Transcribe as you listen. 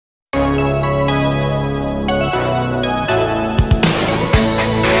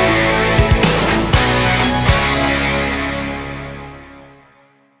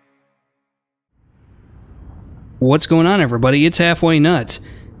What's going on, everybody? It's Halfway Nuts.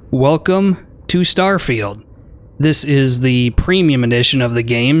 Welcome to Starfield. This is the premium edition of the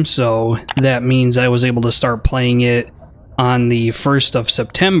game, so that means I was able to start playing it on the 1st of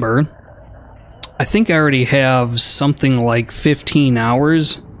September. I think I already have something like 15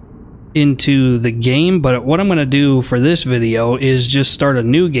 hours into the game, but what I'm going to do for this video is just start a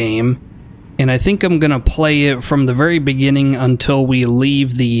new game, and I think I'm going to play it from the very beginning until we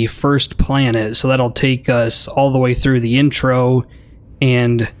leave the first planet. So that'll take us all the way through the intro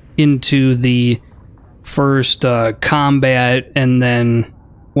and into the first combat, and then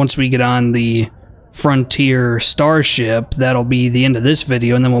once we get on the Frontier starship, that'll be the end of this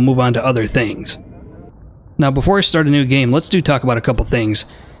video, and then we'll move on to other things. Now, before I start a new game, let's talk about a couple things.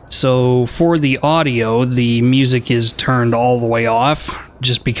 So for the audio, the music is turned all the way off,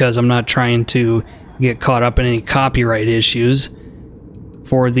 just because I'm not trying to get caught up in any copyright issues.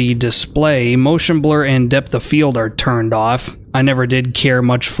 For the display, motion blur and depth of field are turned off. I never did care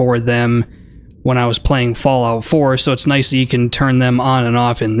much for them when I was playing Fallout 4, so it's nice that you can turn them on and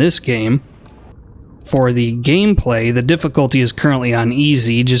off in this game. For the gameplay, the difficulty is currently on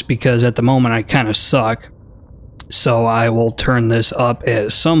easy, just because at the moment I kind of suck. So I will turn this up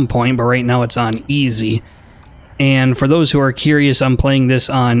at some point, but right now it's on easy. And for those who are curious, I'm playing this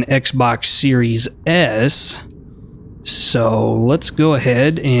on Xbox Series S. So let's go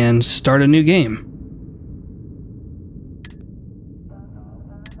ahead and start a new game.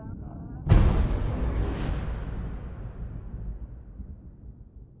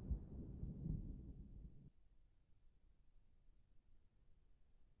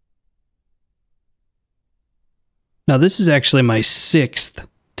 Now, this is actually my 6th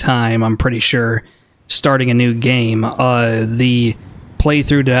time, I'm pretty sure, starting a new game. The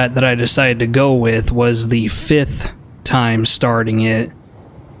playthrough that I decided to go with was the 5th time starting it.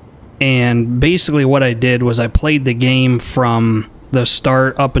 And basically what I did was I played the game from the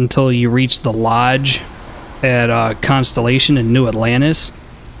start up until you reach the lodge at Constellation in New Atlantis.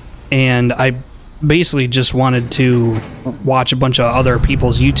 And I basically just wanted to watch a bunch of other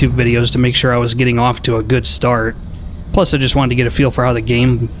people's YouTube videos to make sure I was getting off to a good start. Plus, I just wanted to get a feel for how the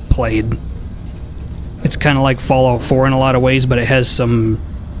game played. It's kind of like Fallout 4 in a lot of ways, but it has some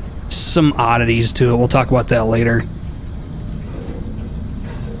oddities to it. We'll talk about that later.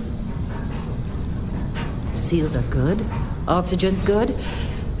 Seals are good. Oxygen's good.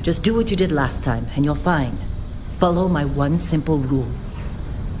 Just do what you did last time, and you're fine. Follow my one simple rule.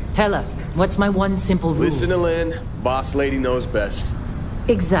 Hella, what's my one simple rule? Listen to Lynn. Boss lady knows best.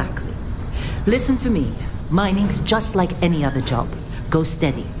 Exactly. Listen to me. Mining's just like any other job. Go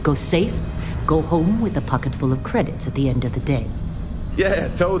steady, go safe, go home with a pocket full of credits at the end of the day. Yeah,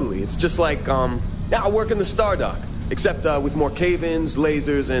 totally. It's just like, I work in the Star Dock, except with more cave-ins,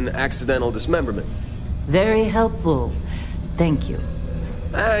 lasers, and accidental dismemberment. Very helpful. Thank you.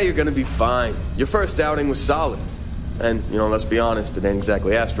 You're gonna be fine. Your first outing was solid. And, you know, let's be honest, it ain't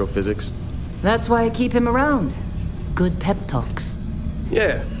exactly astrophysics. That's why I keep him around. Good pep talks.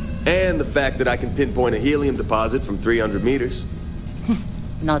 Yeah. And the fact that I can pinpoint a helium deposit from 300 meters.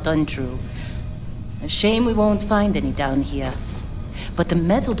 Not untrue. A shame we won't find any down here. But the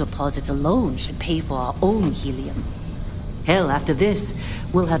metal deposits alone should pay for our own helium. Hell, after this,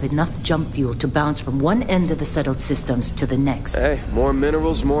 we'll have enough jump fuel to bounce from one end of the settled systems to the next. Hey, more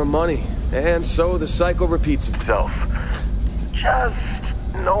minerals, more money. And so the cycle repeats itself. Just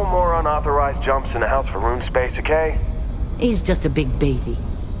no more unauthorized jumps in the house for room space, okay? He's just a big baby.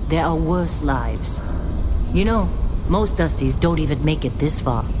 There are worse lives. You know, most Dusties don't even make it this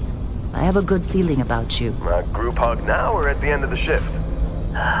far. I have a good feeling about you. Group hug now or at the end of the shift?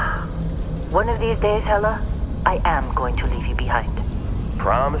 One of these days, Hella, I am going to leave you behind.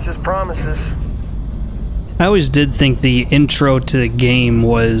 Promises, promises. I always did think the intro to the game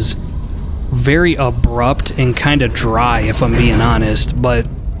was very abrupt and kind of dry, if I'm being honest, but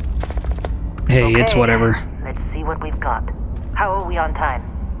hey, okay, it's whatever. Let's see what we've got. How are we on time?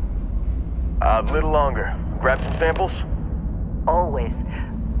 A little longer. Grab some samples? Always.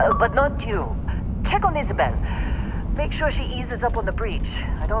 But not you. Check on Isabel. Make sure she eases up on the breach.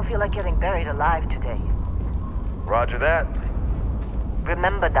 I don't feel like getting buried alive today. Roger that.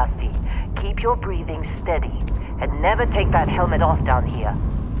 Remember, Dusty, keep your breathing steady, and never take that helmet off down here.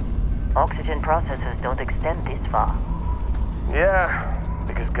 Oxygen processors don't extend this far. Yeah,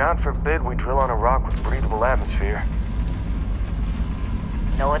 because God forbid we drill on a rock with breathable atmosphere.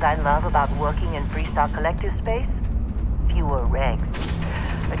 Know what I love about working in Freestar Collective space? Fewer regs.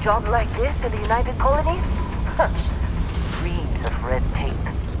 A job like this in the United Colonies? Dreams of red tape.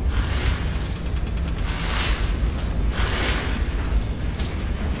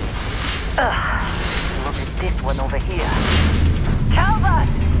 this one over here. Calvert!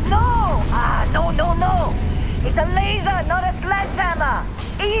 No! Ah, no, no, no! It's a laser, not a sledgehammer!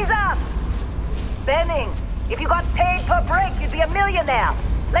 Ease up! Benning, if you got paid per break, you'd be a millionaire.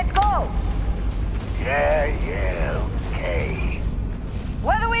 Let's go! Yeah, okay.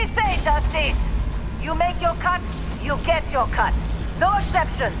 What do we say, Dusty? You make your cut, you get your cut. No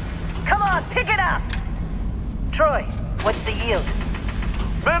exceptions. Come on, pick it up! Troy, what's the yield?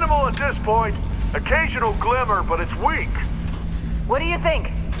 Minimal at this point. Occasional glimmer, but it's weak. What do you think?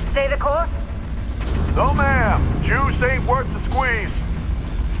 Stay the course? No, ma'am. Juice ain't worth the squeeze.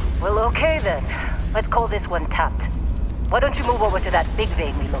 Well, okay then. Let's call this one tapped. Why don't you move over to that big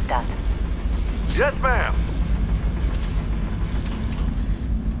vein we looked at? Yes, ma'am.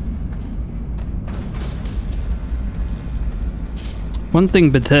 One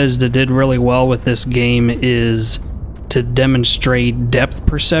thing Bethesda did really well with this game is to demonstrate depth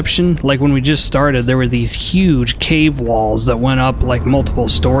perception. Like when we just started, there were these huge cave walls that went up like multiple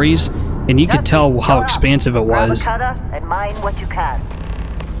stories, and you could tell how expansive it was. Grab a cutter and mine what you can.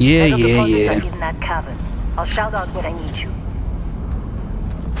 Yeah. In that cavern. I'll shout out when I need you.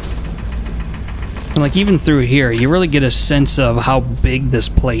 And like even through here, you really get a sense of how big this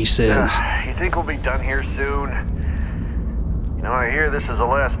place is. You think we'll be done here soon? You know, I hear this is the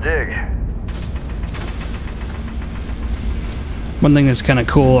last dig. One thing that's kind of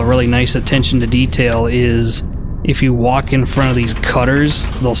cool, a really nice attention to detail, is if you walk in front of these cutters,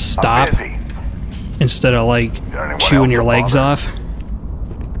 they'll stop instead of like chewing your legs off.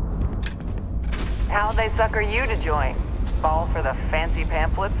 How'd they sucker you to join? Fall for the fancy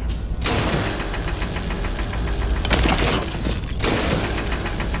pamphlets?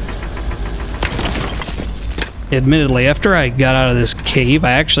 Admittedly, after I got out of this cave,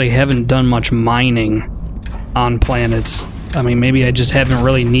 I actually haven't done much mining on planets. I mean, maybe I just haven't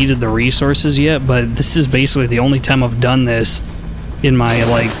really needed the resources yet, but this is basically the only time I've done this in my,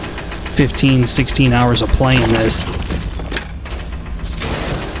 like, 15, 16 hours of playing this.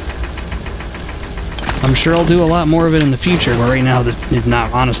 I'm sure I'll do a lot more of it in the future, but right now, it's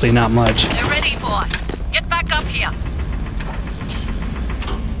not, honestly, not much. They're ready, boss. Get back up here.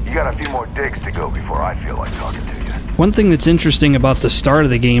 You got a few more digs to go before I feel like talking to you. One thing that's interesting about the start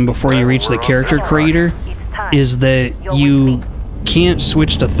of the game before you reach the character creator is that you can't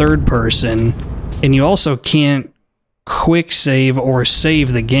switch to third person, and you also can't quick save or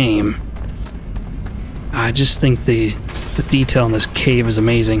save the game. I just think the detail in this cave is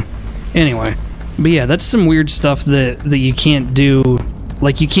amazing. Anyway, but yeah, that's some weird stuff that you can't do.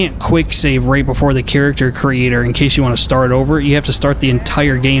 Like, you can't quick save right before the character creator in case you want to start over. You have to start the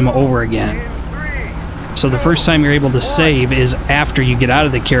entire game over again. So the first time you're able to save is after you get out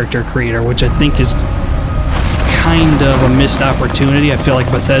of the character creator, which I think is kind of a missed opportunity. I feel like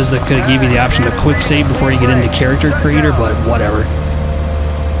Bethesda could have given you the option to quick save before you get into character creator, but whatever.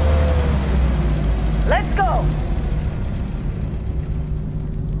 Let's go.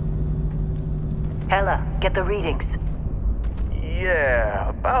 Hella, get the readings. Yeah,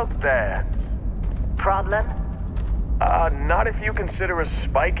 about that. Problem? Not if you consider a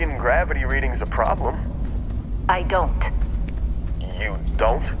spike in gravity readings a problem. I don't. You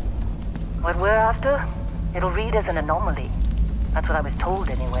don't? What we're after? It'll read as an anomaly. That's what I was told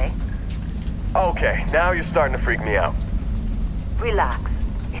anyway. Okay, now you're starting to freak me out. Relax.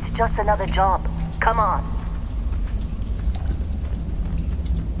 It's just another job. Come on.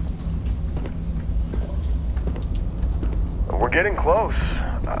 We're getting close,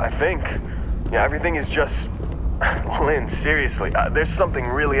 I think. Yeah, everything is just... Lynn, seriously, there's something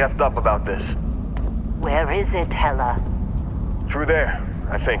really effed up about this. Where is it, Hella? Through there,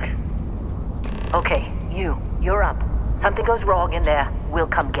 I think. Okay, you're up. Something goes wrong in there, we'll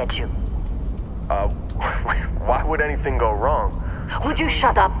come get you. Why would anything go wrong? Would you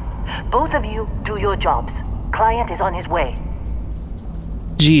shut up? Both of you do your jobs. Client is on his way.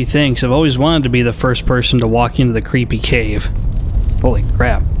 Gee, thanks. I've always wanted to be the first person to walk into the creepy cave. Holy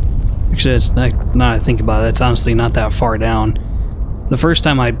crap. Actually, it's not, now I think about it, it's honestly not that far down. The first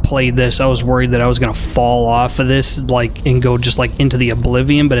time I played this, I was worried that I was going to fall off of this, like, and go just, like, into the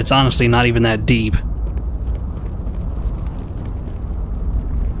oblivion, but it's honestly not even that deep.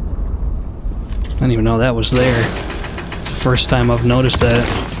 I didn't even know that was there. It's the first time I've noticed that.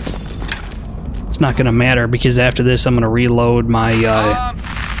 It's not going to matter, because after this, I'm going to reload my,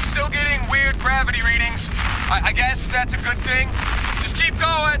 Still getting weird gravity readings. I guess that's a good thing. Just keep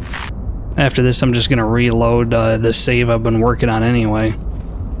going. After this, I'm just going to reload the save I've been working on anyway.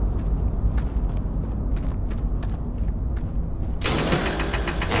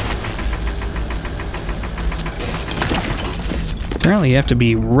 Apparently you have to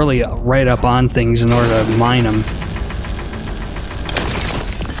be really right up on things in order to mine them.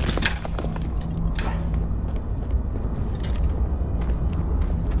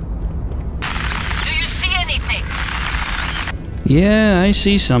 Do you see anything? Yeah, I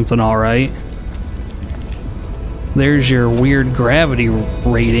see something alright. There's your weird gravity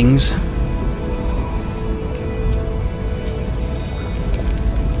ratings.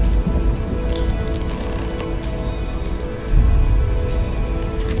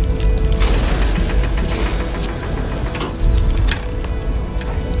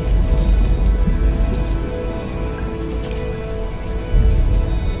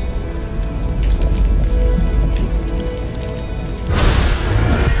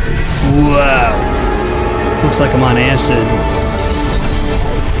 Wow. Looks like I'm on acid.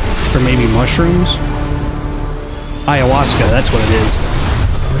 Or maybe mushrooms? Ayahuasca, that's what it is.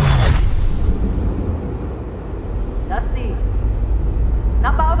 Dusty,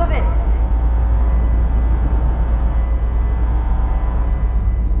 snap out of it.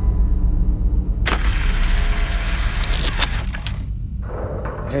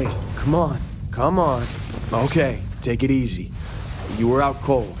 Hey, come on. Come on. Okay, take it easy. You were out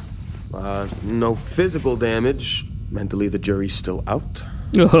cold. No physical damage. Mentally, the jury's still out.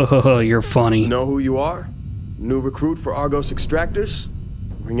 Oh, you're funny. Know who you are? New recruit for Argos Extractors?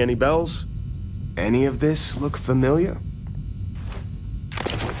 Ring any bells? Any of this look familiar?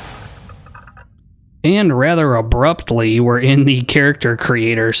 And rather abruptly, we're in the character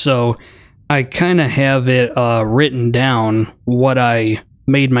creator, so I kind of have it written down what I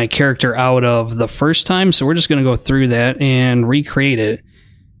made my character out of the first time, so we're just going to go through that and recreate it.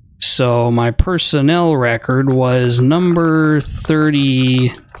 So my personnel record was number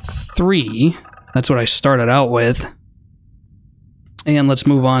 33. That's what I started out with. And let's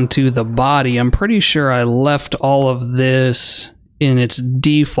move on to the body. I'm pretty sure I left all of this in its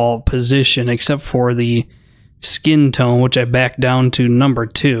default position except for the skin tone, which I backed down to number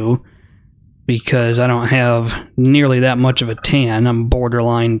 2 because I don't have nearly that much of a tan. I'm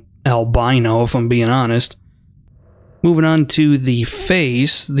borderline albino, if I'm being honest. Moving on to the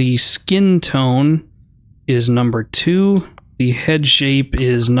face, the skin tone is number 2. The head shape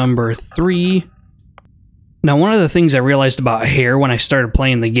is number 3. Now, one of the things I realized about hair when I started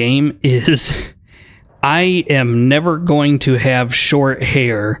playing the game is I am never going to have short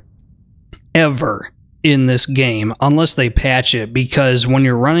hair ever in this game unless they patch it, because when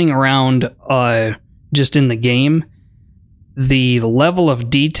you're running around just in the game, the level of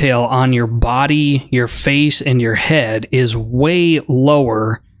detail on your body, your face, and your head is way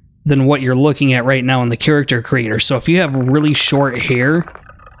lower than what you're looking at right now in the character creator. So if you have really short hair,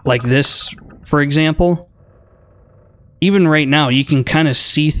 like this, for example, even right now, you can kind of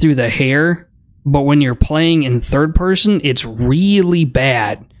see through the hair, but when you're playing in third person, it's really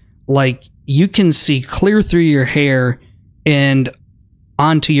bad. Like, you can see clear through your hair and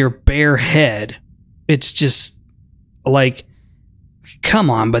onto your bare head. It's just like, come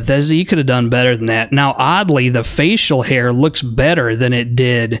on, Bethesda, you could have done better than that. Now, oddly, the facial hair looks better than it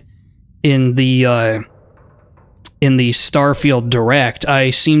did in the Starfield Direct. I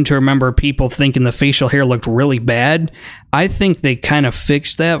seem to remember people thinking the facial hair looked really bad. I think they kind of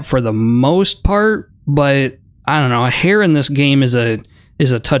fixed that for the most part, but I don't know. Hair in this game is a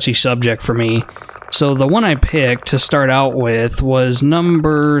touchy subject for me. So the one I picked to start out with was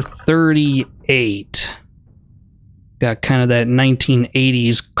number 38. Got kind of that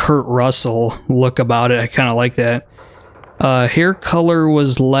 1980s Kurt Russell look about it. I kind of like that. Hair color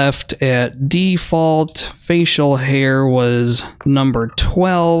was left at default. Facial hair was number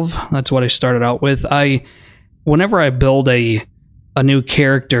 12. That's what I started out with. Whenever I build a new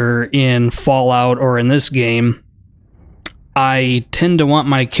character in Fallout or in this game, I tend to want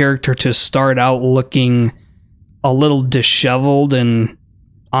my character to start out looking a little disheveled and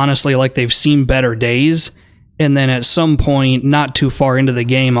honestly like they've seen better days. And then at some point, not too far into the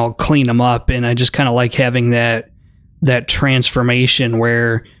game, I'll clean them up. And I just kind of like having that transformation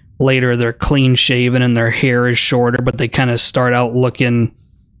where later they're clean shaven and their hair is shorter, but they kind of start out looking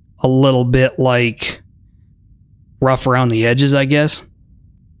a little bit like rough around the edges, I guess.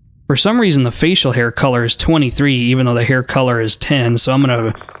 For some reason, the facial hair color is 23, even though the hair color is 10. So I'm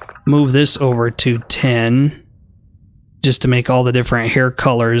going to move this over to 10 just to make all the different hair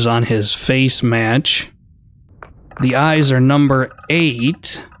colors on his face match. The eyes are number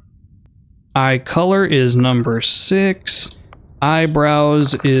 8. Eye color is number 6.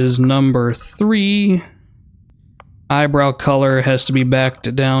 Eyebrows is number 3. Eyebrow color has to be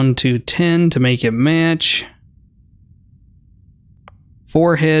backed down to 10 to make it match.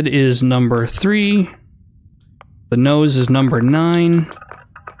 Forehead is number 3. The nose is number 9.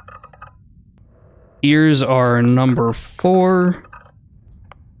 Ears are number 4.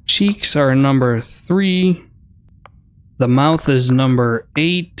 Cheeks are number 3. The mouth is number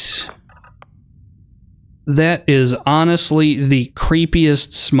 8. That is honestly the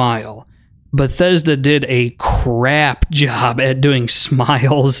creepiest smile. Bethesda did a crap job at doing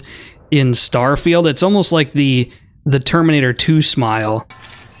smiles in Starfield. It's almost like the Terminator 2 smile.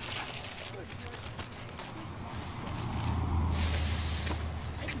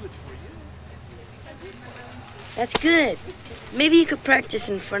 That's good. Maybe you could practice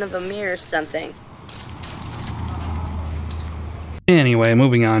in front of a mirror or something. Anyway,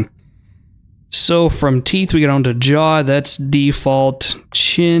 moving on. So from teeth we get on to jaw. That's default.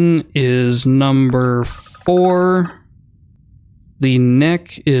 Chin is number 4. The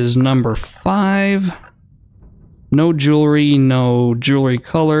neck is number 5. No jewelry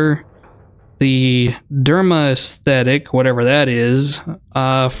color. The derma aesthetic, whatever that is,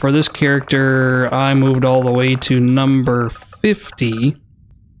 for this character, I moved all the way to number 50,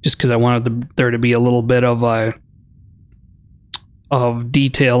 just because I wanted there to be a little bit of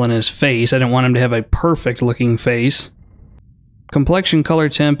detail in his face. I didn't want him to have a perfect looking face. Complexion color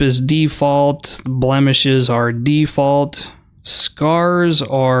temp is default. Blemishes are default. Scars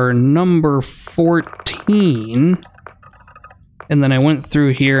are number 14. And then I went through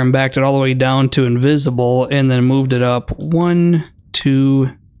here and backed it all the way down to invisible and then moved it up 1, 2,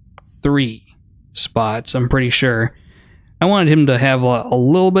 3 spots, I'm pretty sure. I wanted him to have a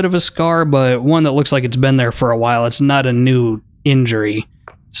little bit of a scar, but one that looks like it's been there for a while. It's not a new injury.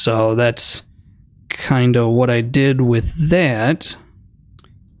 So that's kind of what I did with that.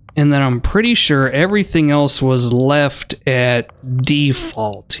 And then I'm pretty sure everything else was left at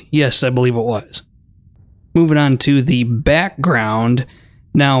default. Yes, I believe it was. Moving on to the background.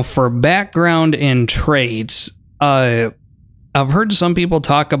 Now, for background and traits, I've heard some people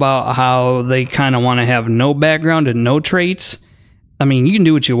talk about how they kind of want to have no background and no traits. I mean, you can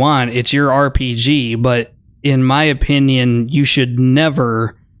do what you want. It's your RPG, but in my opinion, you should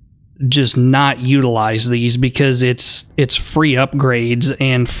never just not utilize these because it's free upgrades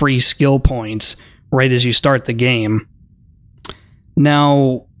and free skill points right as you start the game.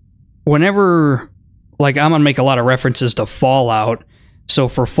 Now, whenever... Like, I'm going to make a lot of references to Fallout. So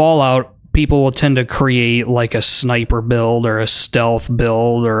for Fallout, people will tend to create like a sniper build or a stealth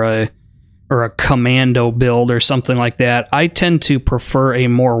build or a commando build or something like that. I tend to prefer a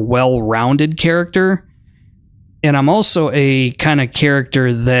more well-rounded character. And I'm also a kind of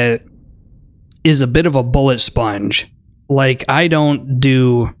character that is a bit of a bullet sponge. Like, I don't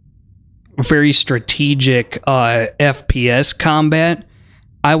do very strategic FPS combat.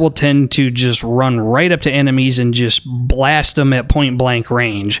 I will tend to just run right up to enemies and just blast them at point blank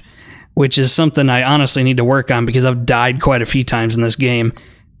range, which is something I honestly need to work on because I've died quite a few times in this game.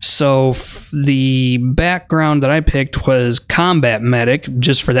 So the background that I picked was combat medic,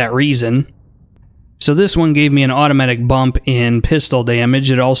 just for that reason. So this one gave me an automatic bump in pistol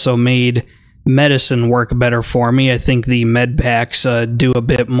damage. It also made medicine work better for me. I think the med packs do a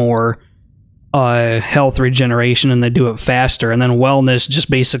bit more health regeneration and they do it faster, and then wellness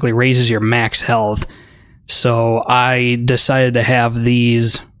just basically raises your max health. So I decided to have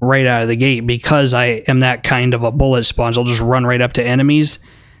these right out of the gate because I am that kind of a bullet sponge. I'll just run right up to enemies.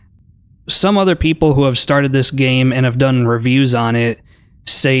 Some other people who have started this game and have done reviews on it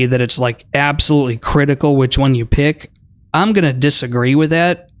say that it's like absolutely critical which one you pick. I'm going to disagree with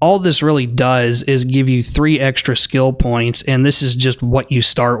that. All this really does is give you 3 extra skill points, and this is just what you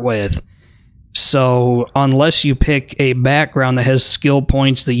start with. So unless you pick a background that has skill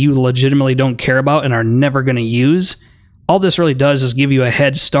points that you legitimately don't care about and are never going to use, all this really does is give you a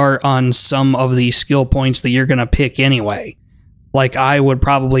head start on some of the skill points that you're going to pick anyway. Like, I would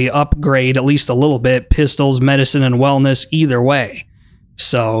probably upgrade at least a little bit pistols, medicine, and wellness either way.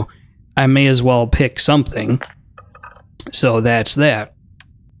 So I may as well pick something. So that's that.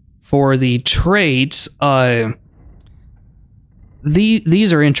 For the traits,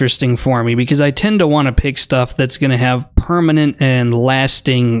 these are interesting for me because I tend to want to pick stuff that's going to have permanent and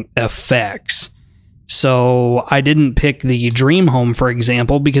lasting effects. So I didn't pick the dream home, for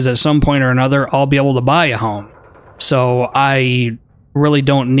example, because at some point or another I'll be able to buy a home. So I really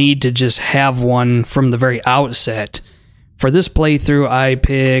don't need to just have one from the very outset. For this playthrough, I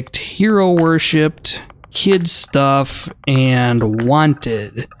picked Hero Worshipped, Kid Stuff, and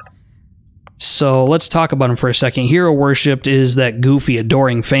Wanted. So let's talk about him for a second. Hero Worshipped is that goofy,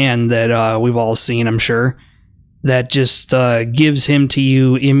 adoring fan that we've all seen, I'm sure, that just gives him to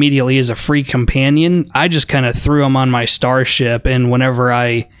you immediately as a free companion. I just kind of threw him on my starship, and whenever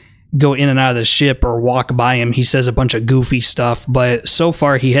I go in and out of the ship or walk by him, he says a bunch of goofy stuff, but so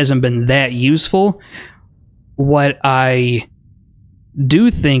far he hasn't been that useful. What I do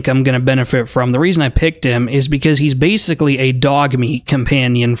think I'm going to benefit from, the reason I picked him is because he's basically a dog meat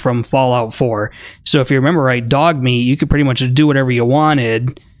companion from Fallout 4. So if you remember right, dog meat, you could pretty much do whatever you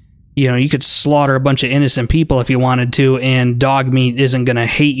wanted. You know, you could slaughter a bunch of innocent people if you wanted to, and dog meat isn't going to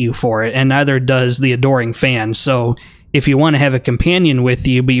hate you for it, and neither does the adoring fan. So if you want to have a companion with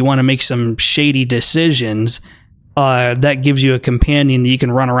you, but you want to make some shady decisions, that gives you a companion that you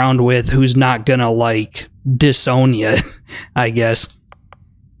can run around with who's not going to, like, disown you, I guess.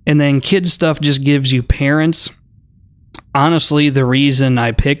 And then kid stuff just gives you parents. Honestly, the reason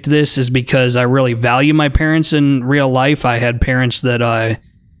I picked this is because I really value my parents in real life. I had parents that,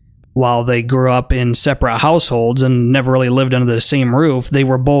 while they grew up in separate households and never really lived under the same roof, they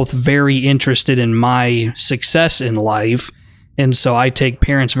were both very interested in my success in life. And so I take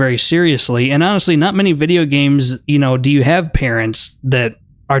parents very seriously. And honestly, not many video games, you know, do you have parents that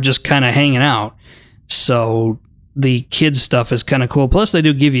are just kind of hanging out. So the kids stuff is kind of cool. Plus, they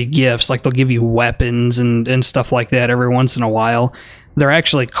do give you gifts, like they'll give you weapons and stuff like that every once in a while. They're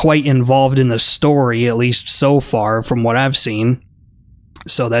actually quite involved in the story, at least so far, from what I've seen.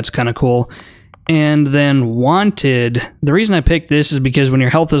 So that's kind of cool. And then Wanted, the reason I picked this is because when your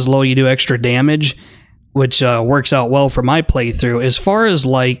health is low, you do extra damage, which works out well for my playthrough. As far as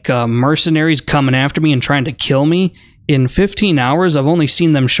like mercenaries coming after me and trying to kill me, in 15 hours, I've only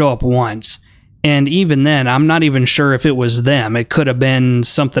seen them show up once. And even then, I'm not even sure if it was them. It could have been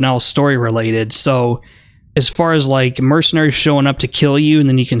something else story related. So as far as like mercenaries showing up to kill you and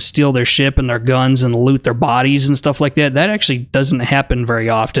then you can steal their ship and their guns and loot their bodies and stuff like that, that actually doesn't happen very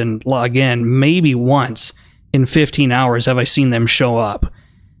often. Again, maybe once in 15 hours have I seen them show up.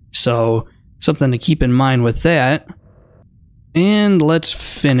 So something to keep in mind with that. And let's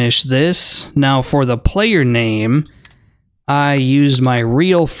finish this. Now for the player name, I used my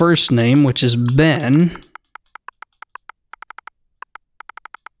real first name, which is Ben.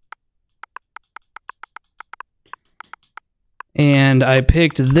 And I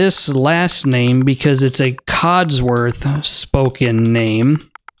picked this last name because it's a Codsworth spoken name.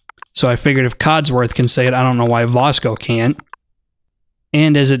 So I figured if Codsworth can say it, I don't know why Vasco can't.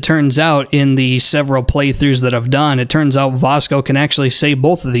 And as it turns out, in the several playthroughs that I've done, it turns out Vasco can actually say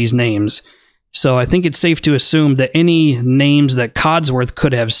both of these names. So I think it's safe to assume that any names that Codsworth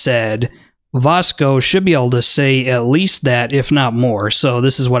could have said, Vasco should be able to say at least that, if not more. So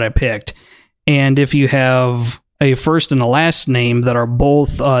this is what I picked. And if you have a first and a last name that are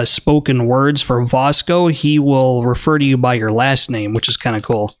both spoken words for Vasco, he will refer to you by your last name, which is kind of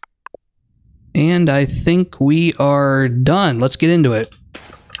cool. And I think we are done. Let's get into it.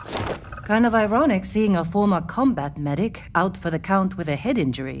 Kind of ironic seeing a former combat medic out for the count with a head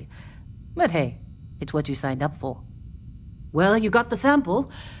injury. But hey, it's what you signed up for. Well, you got the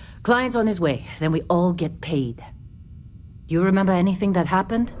sample. Client's on his way, then we all get paid. Do you remember anything that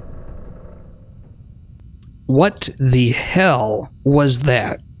happened? What the hell was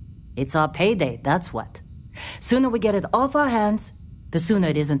that? It's our payday, that's what. Sooner we get it off our hands, the sooner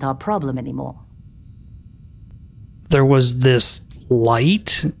it isn't our problem anymore. There was this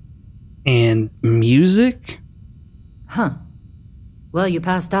light and music? Huh. Well, you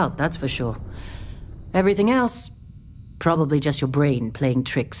passed out, that's for sure. Everything else, probably just your brain playing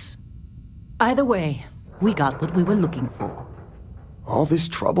tricks. Either way, we got what we were looking for. All this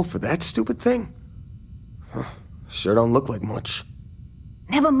trouble for that stupid thing? Sure don't look like much.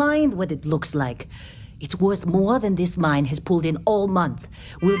 Never mind what it looks like. It's worth more than this mine has pulled in all month.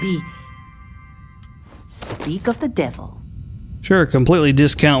 We'll be... Speak of the devil. Sure, completely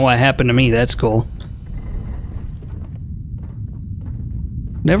discount what happened to me, that's cool.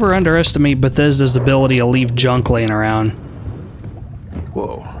 Never underestimate Bethesda's ability to leave junk laying around.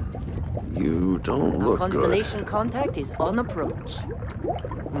 Whoa. You don't look good. Constellation contact is on approach.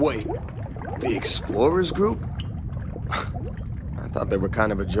 Wait, the Explorers group? I thought they were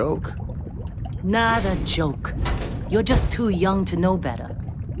kind of a joke. Not a joke. You're just too young to know better.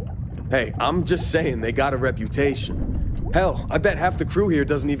 Hey, I'm just saying they got a reputation. Hell, I bet half the crew here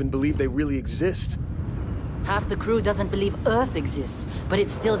doesn't even believe they really exist. Half the crew doesn't believe Earth exists, but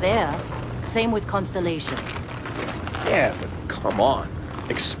it's still there. Same with Constellation. Yeah, but come on.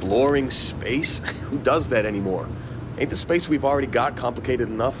 Exploring space? Who does that anymore? Ain't the space we've already got complicated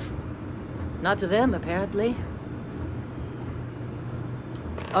enough? Not to them, apparently.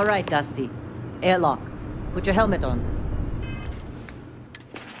 All right, Dusty. Airlock. Put your helmet on.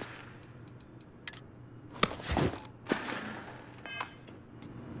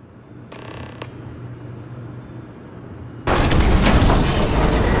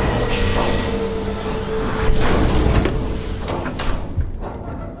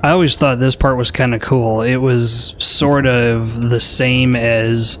 I always thought this part was kind of cool. It was sort of the same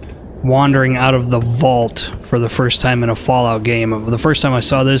as wandering out of the vault for the first time in a Fallout game. The first time I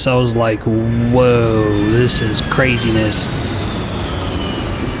saw this, I was like, whoa, this is craziness.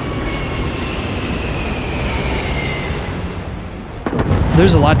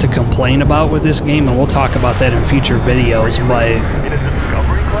 There's a lot to complain about with this game, and we'll talk about that in future videos, but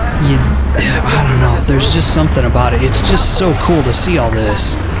I don't know, there's just something about it. It's just so cool to see all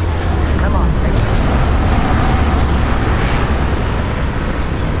this.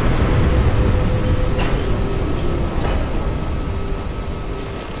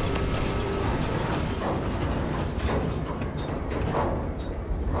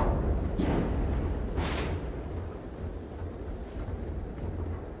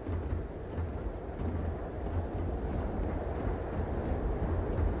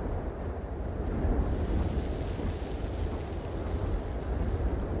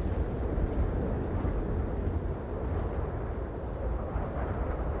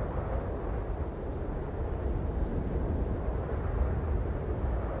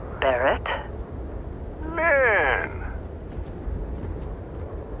 Barrett? Man!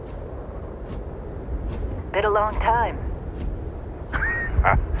 Been a long time.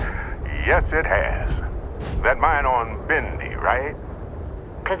 Yes, it has. That mine on Bendy, right?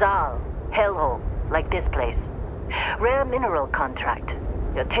 Kazal, hellhole, like this place. Rare mineral contract.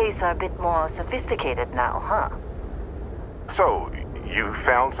 Your tastes are a bit more sophisticated now, huh? So, you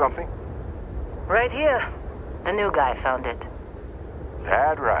found something? Right here. The new guy found it.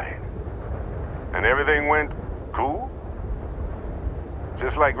 That right. And everything went cool?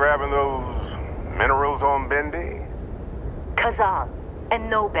 Just like grabbing those minerals on Bendy? Kazal. And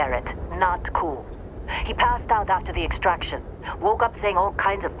no, Barrett. Not cool. He passed out after the extraction. Woke up saying all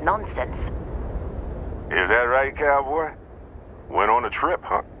kinds of nonsense. Is that right, cowboy? Went on a trip,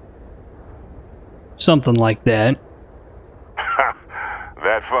 huh? Something like that.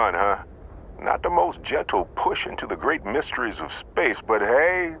 That fun, huh? Not the most gentle push into the great mysteries of space, but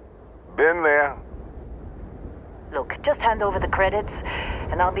hey, been there. Look, just hand over the credits,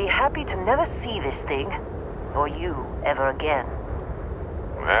 and I'll be happy to never see this thing, or you, ever again.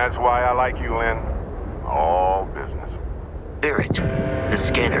 That's why I like you, Lynn. All business. Barrett, the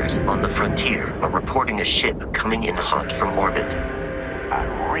scanners on the frontier are reporting a ship coming in hot from orbit. I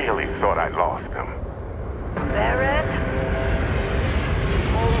really thought I'd lost them. Barrett?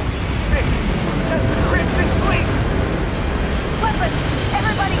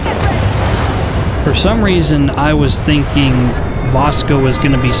 Everybody get ready! For some reason, I was thinking Vasco was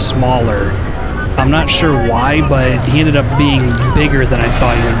going to be smaller. I'm not sure why, but he ended up being bigger than I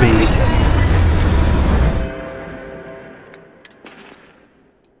thought he would be.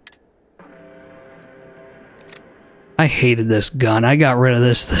 I hated this gun. I got rid of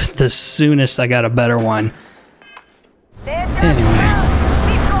this the soonest I got a better one. Anyway,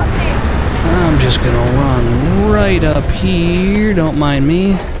 I'm just gonna run right up here. Don't mind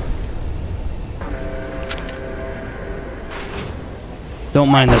me. Don't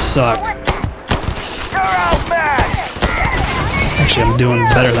mind the suck. Actually, I'm doing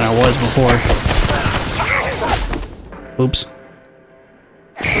better than I was before. Oops.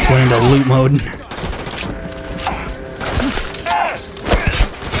 Went into loot mode.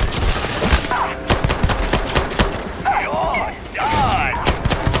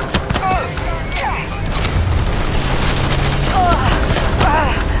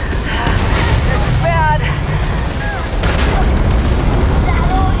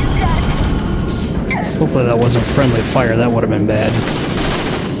 Hopefully that wasn't friendly fire, that would have been bad.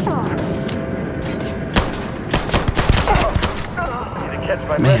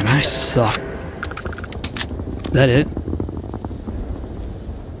 Man, I suck. Is that it?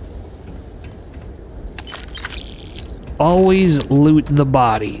 Always loot the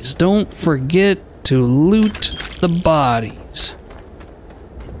bodies. Don't forget to loot the bodies.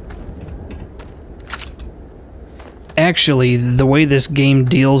 Actually, the way this game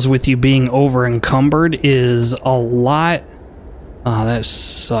deals with you being over encumbered is a lot... Oh, that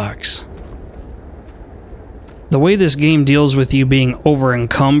sucks. The way this game deals with you being over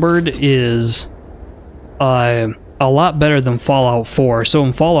encumbered is a lot better than Fallout 4. So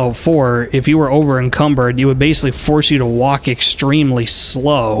in Fallout 4, if you were over encumbered, it would basically force you to walk extremely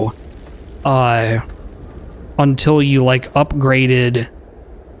slow until you like upgraded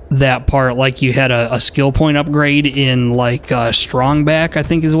that part, like you had a skill point upgrade in like Strongback, I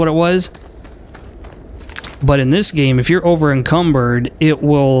think is what it was. But in this game, if you're over encumbered, it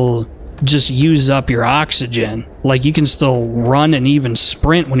will just use up your oxygen. Like you can still run and even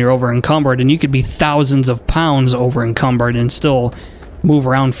sprint when you're over encumbered, and you could be thousands of pounds over encumbered and still move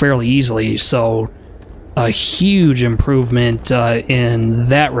around fairly easily, so a huge improvement in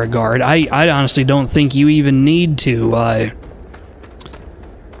that regard. I honestly don't think you even need to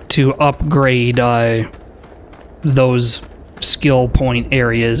upgrade those skill point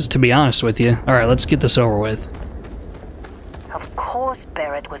areas, to be honest with you. Alright, let's get this over with. Of course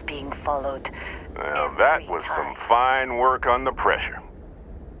Barrett was being followed. Well, that was some fine work under pressure.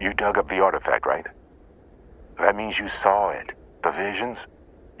 You dug up the artifact, right? That means you saw it. The visions?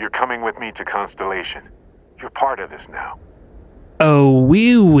 You're coming with me to Constellation. You're part of this now. Oh,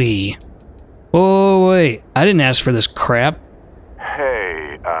 wee. Oh, wait. I didn't ask for this crap.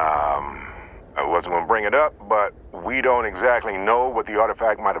 Hey, I wasn't gonna bring it up, but we don't exactly know what the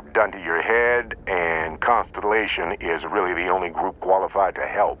artifact might have done to your head, and Constellation is really the only group qualified to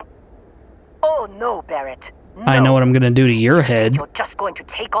help. Oh no, Barrett. No. I know what I'm gonna do to your head. You're just going to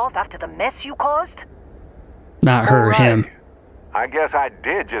take off after the mess you caused? Not her, Right. him. I guess I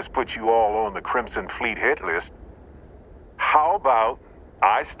did just put you all on the Crimson Fleet hit list. How about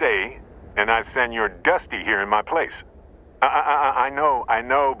I stay and I send your Dusty here in my place? I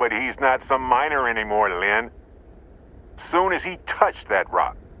know, but he's not some miner anymore, Lynn. Soon as he touched that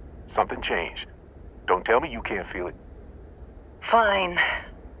rock, something changed. Don't tell me you can't feel it. Fine.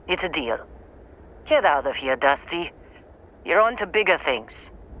 It's a deal. Get out of here, Dusty. You're on to bigger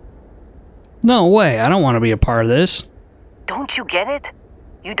things. No way, I don't want to be a part of this. Don't you get it?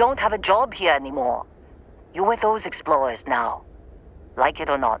 You don't have a job here anymore. You're with those explorers now. Like it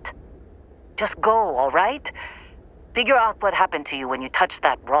or not. Just go, all right? Figure out what happened to you when you touched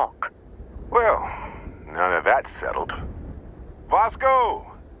that rock. Well, now that that's settled. Vasco,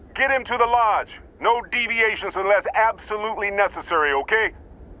 get him to the lodge. No deviations unless absolutely necessary, okay?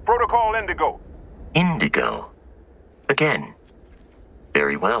 Protocol Indigo. Indigo. Again.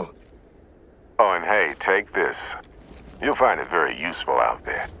 Very well. Oh, and hey, take this. You'll find it very useful out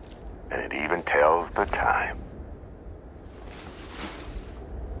there. And it even tells the time.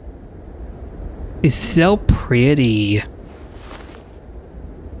 It's so pretty.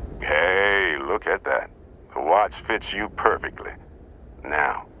 Hey, look at that. The watch fits you perfectly.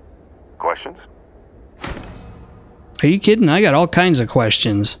 Now, questions? Are you kidding? I got all kinds of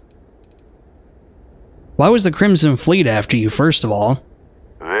questions. Why was the Crimson Fleet after you, first of all?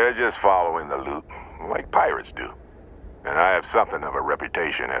 They're just following the loot, like pirates do. And I have something of a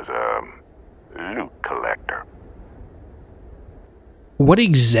reputation as a loot collector. What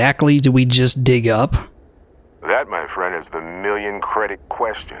exactly do we just dig up? That, my friend, is the million-credit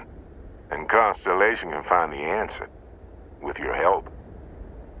question. And Constellation can find the answer. With your help.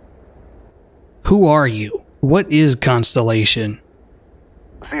 Who are you? What is Constellation?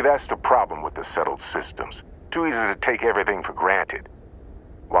 See, that's the problem with the settled systems. Too easy to take everything for granted.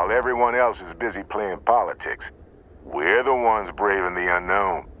 While everyone else is busy playing politics, we're the ones braving the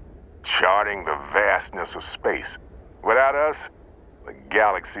unknown, charting the vastness of space. Without us, the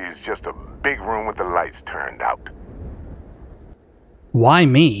galaxy is just a big room with the lights turned out. Why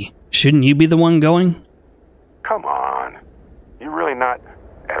me? Shouldn't you be the one going? Come on. You're really not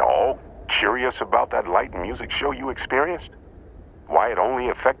at all curious about that light and music show you experienced? Why it only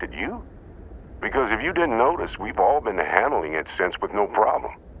affected you? Because if you didn't notice, we've all been handling it since with no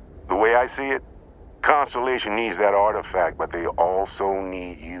problem. The way I see it, Constellation needs that artifact, but they also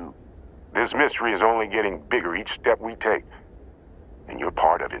need you. This mystery is only getting bigger each step we take. And you're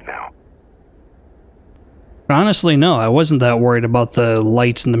part of it now. Honestly, no. I wasn't that worried about the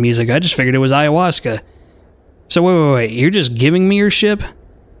lights and the music. I just figured it was ayahuasca. So wait. You're just giving me your ship?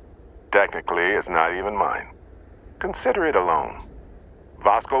 Technically, it's not even mine. Consider it a loan.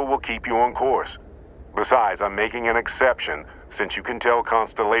 Vasco will keep you on course. Besides, I'm making an exception since you can tell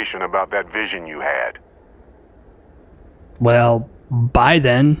Constellation about that vision you had. Well, bye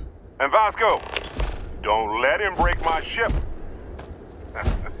then. And Vasco, don't let him break my ship.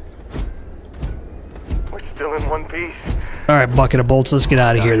 We're still in one piece. Alright, bucket of bolts, let's get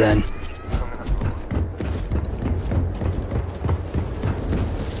out of here then.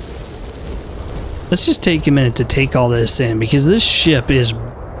 Let's just take a minute to take all this in, because this ship is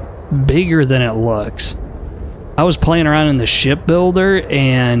bigger than it looks. I was playing around in the ship builder,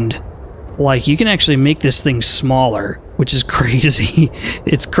 and like, you can actually make this thing smaller, which is crazy.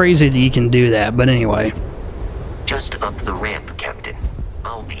 It's crazy that you can do that, but anyway. Just up the ramp, Captain.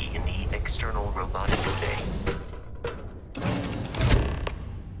 I'll be in the external robotics bay.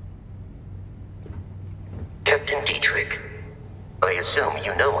 Captain Dietrich, I assume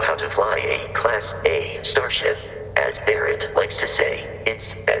you know how to fly a Class A starship. As Barrett likes to say,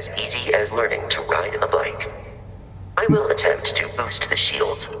 it's as easy as learning to ride a bike. I will attempt to boost the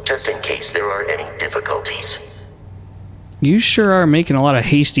shields, just in case there are any difficulties. You sure are making a lot of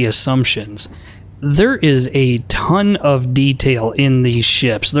hasty assumptions. There is a ton of detail in these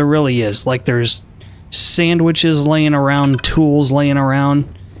ships. There really is. Like, there's sandwiches laying around, tools laying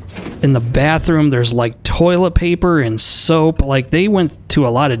around. In the bathroom, there's like toilet paper and soap. Like, they went to a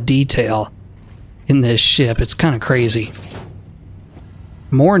lot of detail in this ship. It's kind of crazy.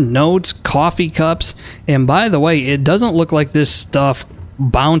 More notes, coffee cups, and by the way, it doesn't look like this stuff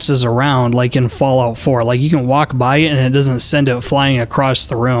bounces around like in Fallout 4. Like, you can walk by it and it doesn't send it flying across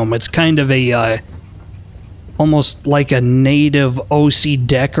the room. It's kind of a almost like a native OC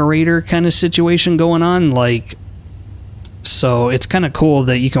decorator kind of situation going on. Like, so it's kind of cool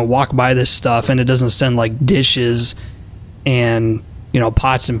that you can walk by this stuff and it doesn't send like dishes and, you know,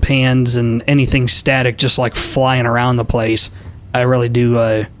 pots and pans and anything static just like flying around the place. I really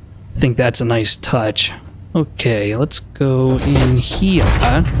do think that's a nice touch. Okay, let's go in here.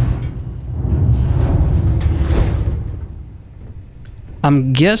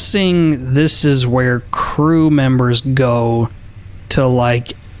 I'm guessing this is where crew members go to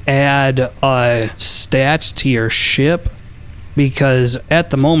like add stats to your ship, because at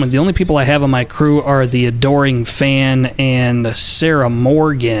the moment the only people I have on my crew are the Adoring Fan and Sarah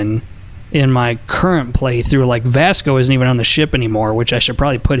Morgan in my current playthrough. Like, Vasco isn't even on the ship anymore, which I should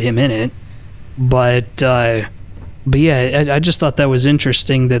probably put him in it. But yeah, I just thought that was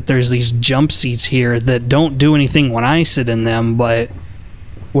interesting that there's these jump seats here that don't do anything when I sit in them, but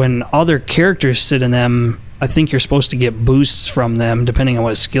when other characters sit in them, I think you're supposed to get boosts from them depending on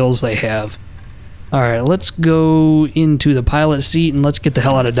what skills they have. Alright, let's go into the pilot seat and let's get the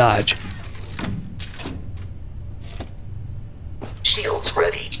hell out of Dodge. Shields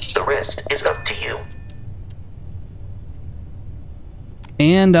ready. The rest is up to you.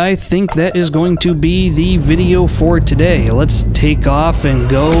 And I think that is going to be the video for today. Let's take off and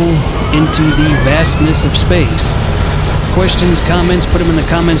go into the vastness of space. Questions, comments, put them in the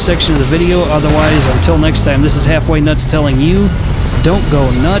comment section of the video. Otherwise, until next time, this is Halfway Nuts telling you, don't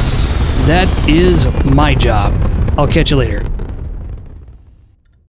go nuts. That is my job. I'll catch you later.